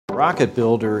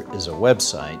RocketBuilder is a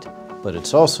website, but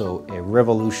it's also a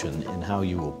revolution in how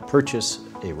you will purchase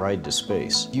a ride to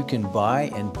space. You can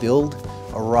buy and build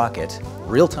a rocket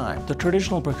real time. The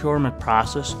traditional procurement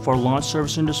process for launch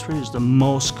service industry is the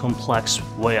most complex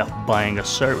way of buying a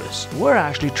service. We're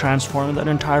actually transforming that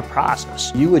entire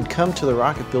process. You would come to the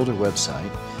RocketBuilder website,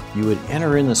 you would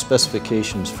enter in the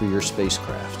specifications for your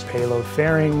spacecraft. Payload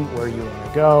fairing, where you want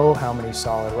to go, how many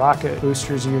solid rocket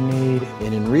boosters you need.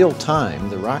 And in real time,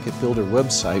 the RocketBuilder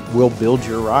website will build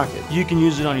your rocket. You can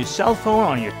use it on your cell phone,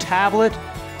 on your tablet,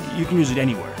 you can use it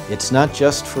anywhere. It's not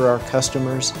just for our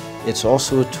customers, it's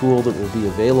also a tool that will be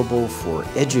available for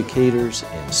educators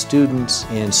and students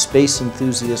and space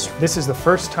enthusiasts. This is the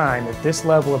first time that this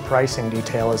level of pricing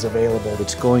detail is available.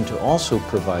 It's going to also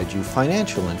provide you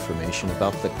financial information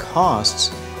about the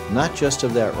costs, not just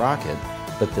of that rocket,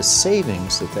 but the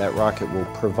savings that that rocket will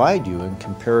provide you in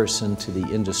comparison to the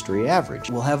industry average.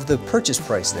 We'll have the purchase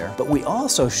price there, but we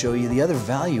also show you the other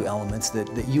value elements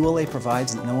that ULA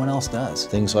provides that no one else does.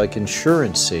 Things like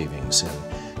insurance savings and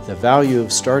the value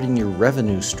of starting your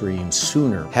revenue stream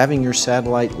sooner, having your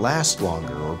satellite last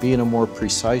longer, or be in a more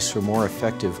precise or more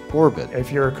effective orbit.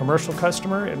 If you're a commercial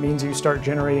customer, it means you start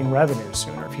generating revenue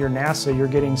sooner. If you're NASA, you're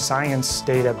getting science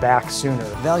data back sooner.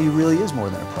 Value really is more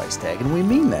than a price tag, and we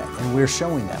mean that, and we're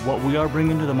showing that. What we are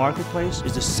bringing to the marketplace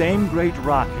is the same great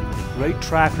rocket with a great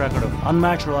track record of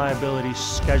unmatched reliability,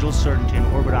 schedule certainty, and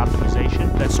orbit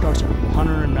optimization that starts at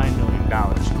 $109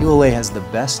 million. ULA has the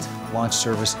best launch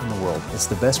service in the world. It's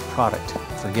the best product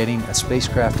for getting a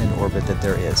spacecraft in orbit that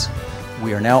there is.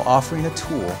 We are now offering a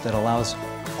tool that allows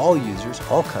all users,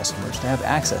 all customers, to have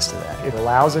access to that. It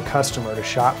allows a customer to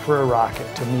shop for a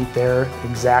rocket to meet their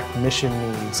exact mission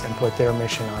needs and put their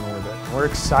mission on orbit. We're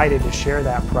excited to share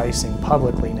that pricing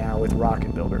publicly now with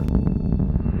RocketBuilder.